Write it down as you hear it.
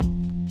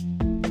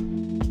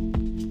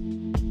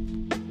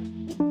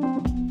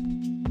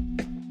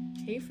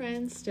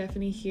friends,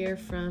 Stephanie here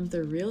from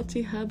the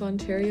Realty Hub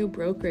Ontario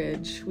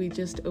brokerage. We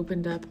just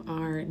opened up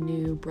our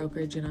new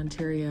brokerage in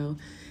Ontario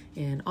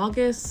in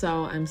August,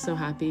 so I'm so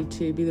happy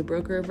to be the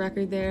broker of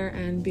record there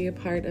and be a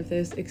part of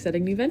this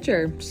exciting new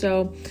venture.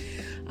 So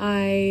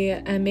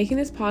I am making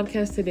this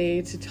podcast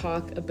today to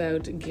talk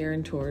about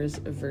guarantors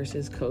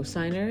versus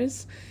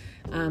co-signers.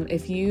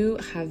 If you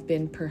have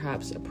been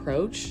perhaps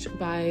approached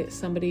by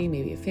somebody,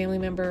 maybe a family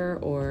member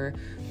or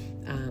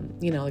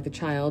like a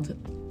child,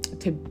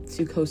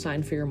 to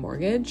co-sign for your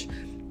mortgage,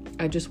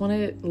 I just want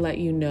to let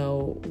you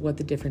know what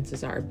the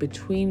differences are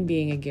between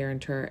being a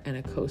guarantor and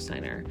a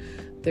co-signer.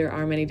 There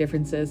are many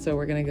differences, so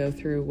we're going to go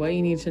through what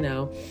you need to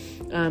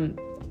know.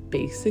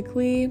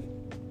 Basically,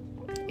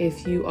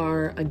 if you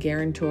are a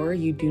guarantor,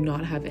 you do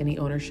not have any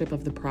ownership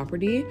of the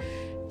property,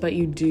 but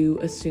you do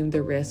assume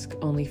the risk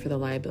only for the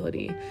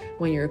liability.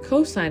 When you're a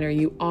co-signer,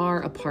 you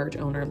are a part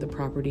owner of the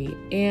property,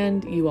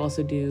 and you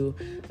also do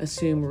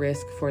assume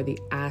risk for the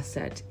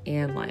asset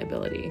and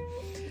liability.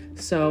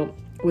 So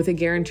with a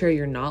guarantor,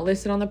 you're not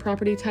listed on the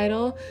property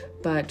title,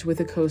 but with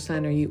a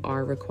co-signer, you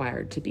are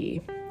required to be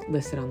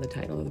listed on the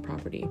title of the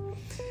property.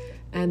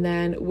 And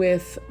then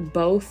with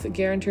both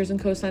guarantors and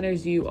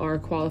co-signers, you are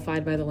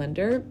qualified by the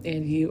lender,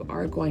 and you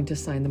are going to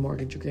sign the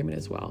mortgage agreement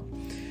as well.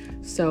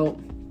 So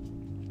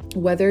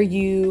whether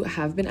you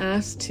have been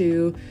asked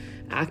to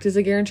act as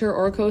a guarantor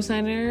or a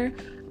co-signer,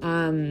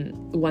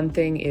 one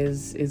thing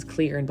is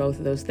clear in both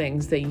of those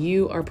things, that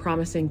you are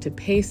promising to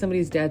pay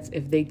somebody's debts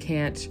if they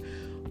can't,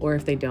 or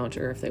if they don't,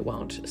 or if they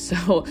won't.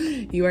 So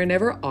you are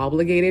never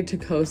obligated to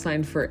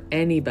co-sign for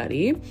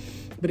anybody.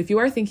 But if you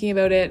are thinking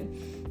about it,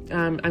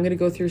 I'm going to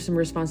go through some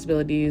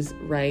responsibilities,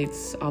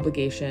 rights,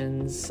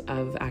 obligations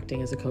of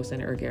acting as a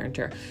co-signer or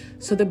guarantor.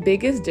 So the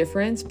biggest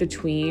difference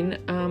between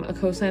a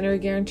co-signer or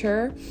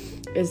guarantor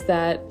is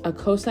that a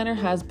co-signer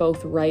has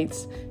both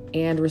rights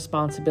and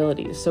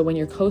responsibilities. So when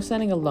you're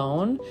co-signing a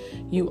loan,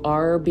 you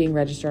are being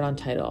registered on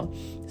title.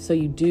 So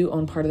you do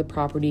own part of the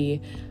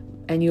property,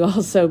 and you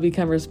also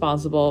become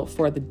responsible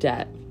for the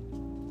debt.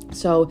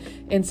 So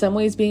in some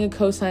ways, being a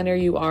co-signer,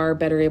 you are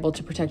better able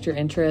to protect your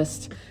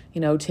interest,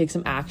 take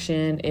some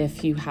action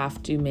if you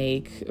have to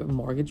make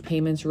mortgage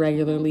payments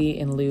regularly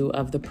in lieu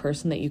of the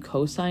person that you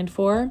co-signed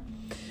for.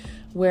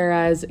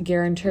 Whereas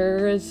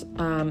guarantors,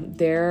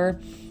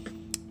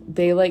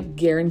 they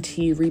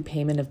guarantee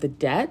repayment of the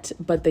debt,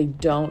 but they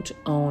don't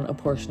own a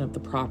portion of the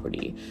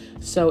property.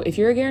 So if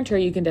you're a guarantor,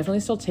 you can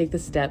definitely still take the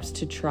steps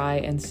to try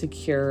and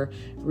secure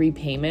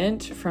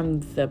repayment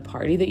from the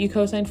party that you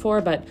co-signed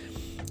for, but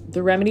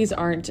the remedies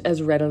aren't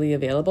as readily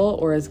available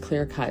or as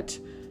clear-cut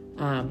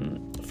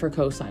for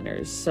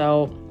co-signers.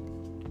 So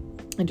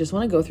I just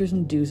want to go through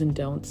some do's and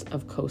don'ts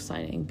of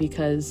co-signing,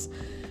 because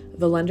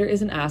the lender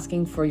isn't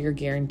asking for your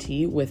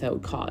guarantee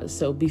without cause.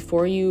 So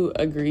before you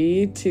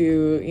agree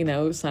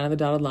to, sign on the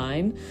dotted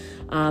line,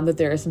 that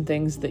there are some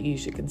things that you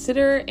should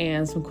consider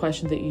and some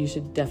questions that you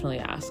should definitely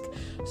ask.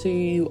 So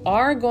you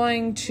are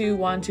going to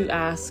want to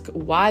ask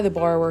why the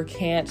borrower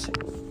can't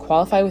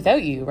qualify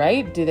without you,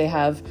 right? Do they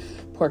have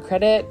poor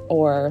credit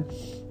or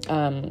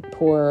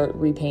poor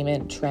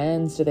repayment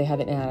trends? Do they have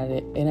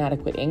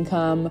inadequate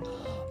income?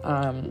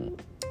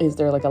 Is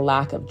there a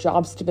lack of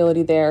job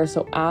stability there?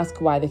 So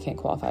ask why they can't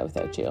qualify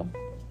without you.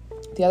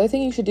 The other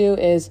thing you should do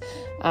is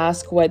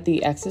ask what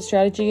the exit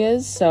strategy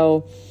is.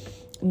 So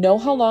know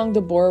how long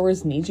the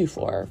borrowers need you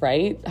for,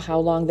 right? How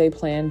long they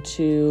plan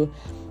to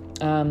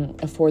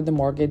afford the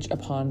mortgage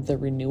upon the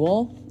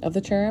renewal of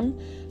the term.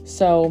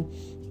 So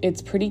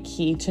it's pretty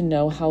key to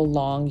know how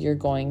long you're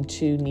going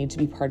to need to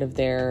be part of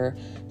their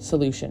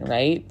solution,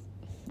 right?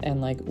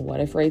 And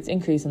what if rates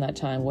increase in that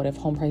time? What if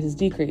home prices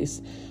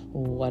decrease?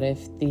 What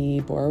if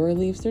the borrower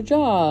leaves their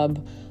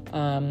job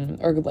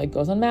or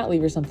goes on mat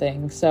leave or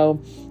something?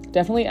 So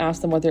definitely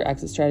ask them what their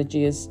exit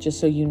strategy is, just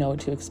so you know what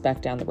to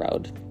expect down the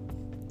road.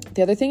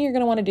 The other thing you're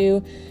going to want to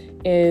do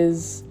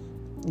is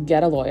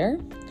get a lawyer,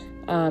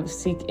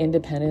 seek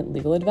independent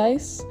legal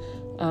advice.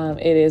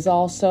 It is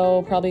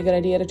also probably a good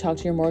idea to talk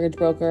to your mortgage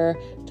broker,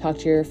 talk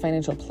to your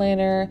financial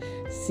planner,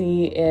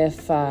 see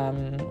if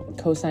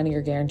co-signing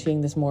or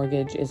guaranteeing this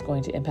mortgage is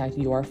going to impact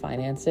your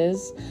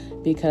finances.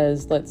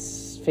 Because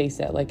let's face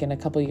it, in a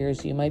couple of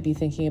years, you might be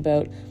thinking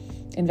about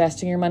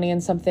investing your money in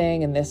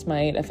something, and this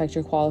might affect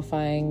your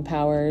qualifying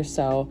power.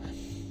 So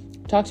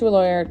talk to a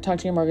lawyer, talk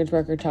to your mortgage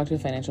broker, talk to a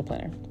financial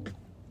planner.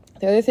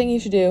 The other thing you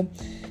should do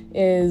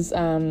is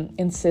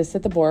insist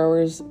that the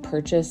borrowers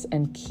purchase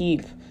and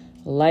keep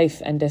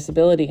life and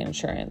disability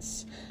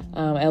insurance,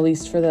 at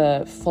least for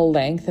the full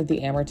length of the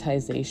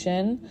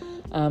amortization.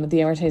 The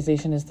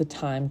amortization is the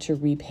time to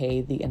repay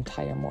the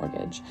entire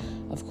mortgage.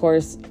 Of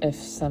course, if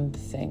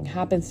something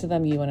happens to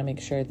them, you want to make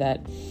sure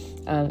that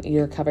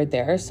you're covered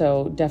there.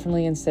 So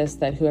definitely insist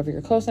that whoever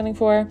you're co-signing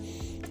for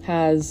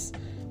has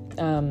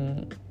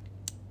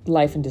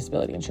life and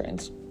disability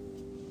insurance.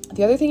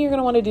 The other thing you're going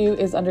to want to do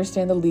is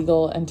understand the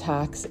legal and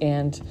tax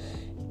and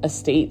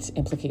estate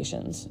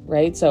implications,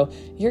 right? So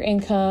your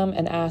income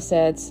and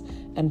assets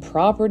and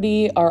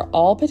property are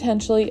all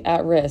potentially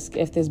at risk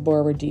if this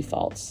borrower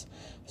defaults.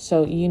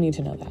 So you need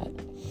to know that.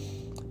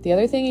 The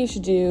other thing you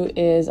should do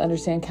is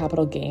understand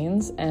capital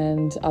gains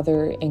and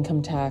other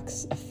income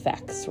tax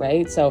effects,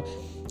 right? So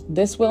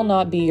this will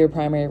not be your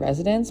primary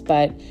residence,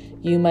 but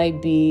you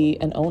might be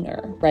an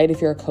owner, right?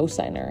 If you're a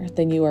cosigner,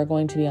 then you are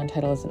going to be on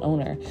title as an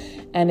owner.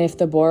 And if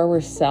the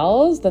borrower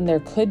sells, then there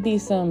could be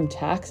some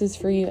taxes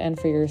for you and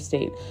for your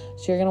estate.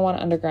 So you're going to want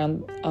to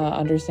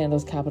understand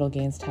those capital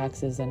gains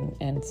taxes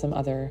and some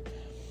other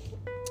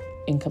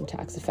income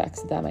tax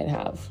effects that might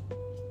have.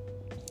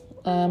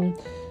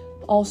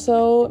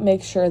 Also,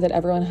 make sure that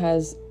everyone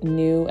has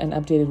new and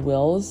updated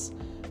wills,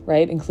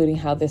 right? Including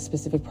how this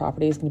specific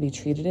property is going to be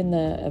treated in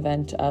the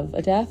event of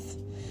a death.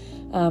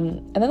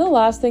 And then the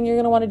last thing you're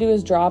going to want to do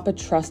is draw up a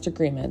trust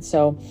agreement.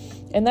 So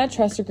in that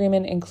trust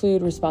agreement,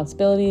 include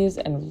responsibilities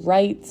and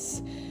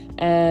rights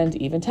and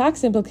even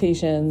tax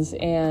implications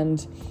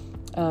and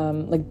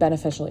like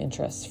beneficial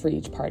interests for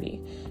each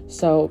party.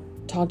 So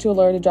talk to a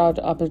lawyer to draw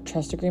up a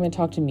trust agreement.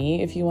 Talk to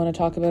me if you want to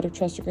talk about a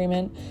trust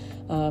agreement.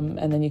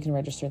 And then you can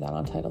register that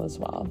on title as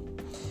well.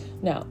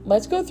 Now,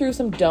 let's go through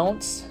some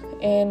don'ts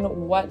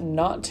in what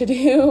not to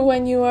do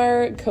when you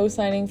are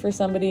co-signing for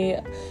somebody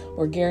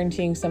or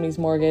guaranteeing somebody's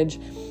mortgage.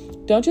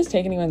 Don't just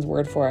take anyone's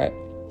word for it.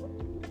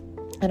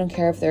 I don't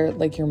care if they're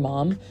like your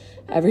mom.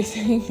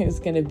 Everything is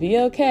going to be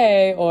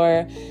okay,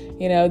 or,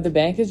 you know, the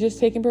bank is just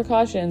taking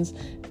precautions.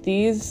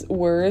 These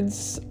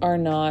words are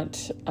not,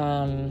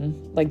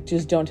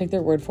 just don't take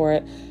their word for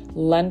it.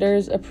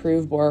 Lenders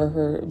approve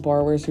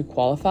borrowers who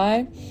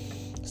qualify.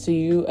 So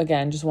you,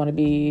 again, just want to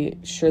be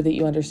sure that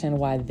you understand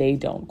why they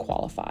don't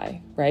qualify,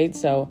 right?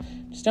 So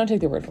just don't take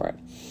their word for it.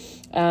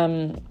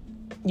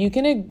 You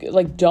can,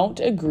 don't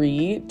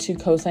agree to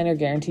co-sign or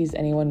guarantees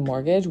anyone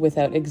mortgage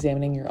without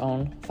examining your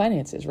own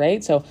finances,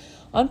 right? So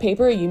on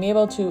paper, you may be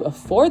able to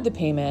afford the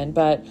payment,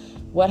 but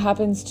what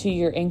happens to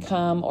your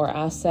income or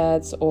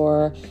assets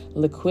or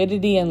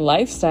liquidity and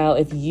lifestyle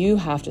if you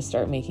have to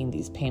start making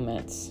these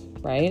payments,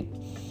 right?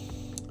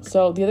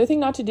 So the other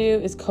thing not to do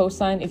is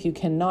co-sign if you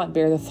cannot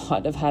bear the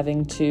thought of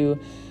having to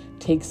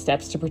take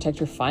steps to protect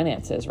your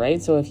finances,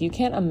 right? So if you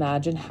can't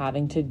imagine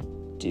having to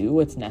do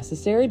what's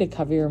necessary to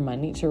cover your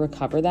money, to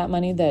recover that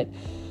money that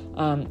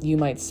you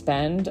might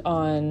spend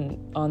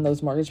on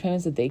those mortgage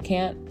payments that they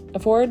can't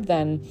afford,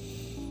 then,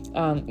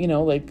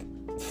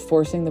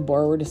 forcing the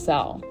borrower to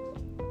sell,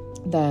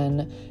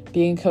 then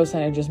being a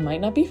co-signer just might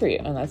not be for you,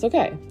 and that's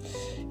okay.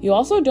 You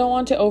also don't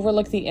want to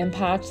overlook the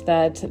impact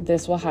that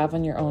this will have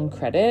on your own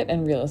credit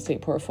and real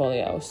estate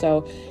portfolio.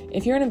 So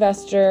if you're an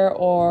investor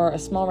or a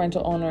small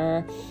rental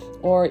owner,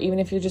 or even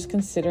if you're just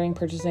considering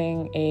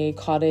purchasing a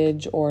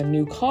cottage or a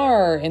new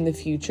car in the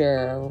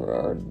future,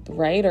 or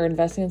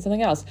investing in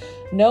something else,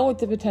 know what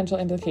the potential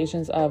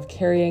implications of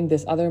carrying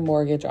this other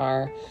mortgage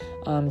are,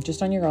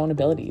 just on your own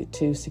ability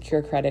to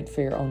secure credit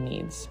for your own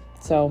needs.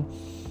 So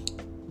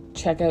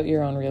check out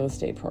your own real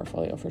estate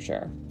portfolio for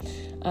sure.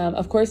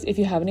 Of course, if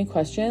you have any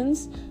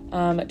questions,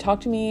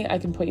 talk to me. I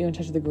can put you in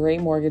touch with a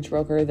great mortgage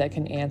broker that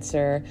can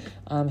answer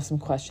some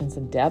questions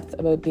in depth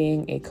about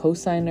being a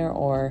cosigner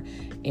or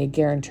a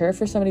guarantor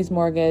for somebody's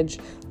mortgage.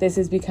 This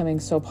is becoming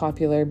so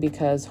popular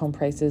because home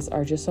prices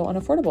are just so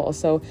unaffordable.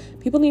 So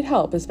people need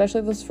help, especially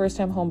those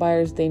first-time home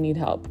buyers. They need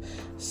help.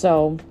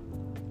 So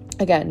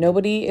again,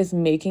 nobody is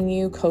making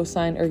you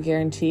co-sign or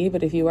guarantee,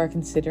 but if you are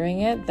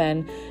considering it,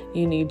 then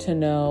you need to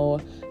know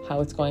how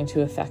it's going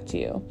to affect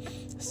you.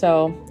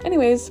 So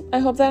anyways, I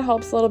hope that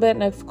helps a little bit.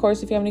 And of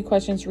course, if you have any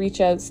questions, reach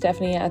out,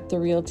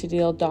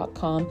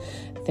 Stephanie@therealtydeal.com.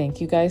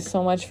 Thank you guys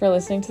so much for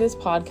listening to this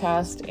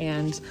podcast,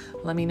 and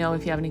let me know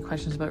if you have any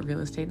questions about real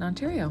estate in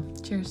Ontario.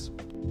 Cheers.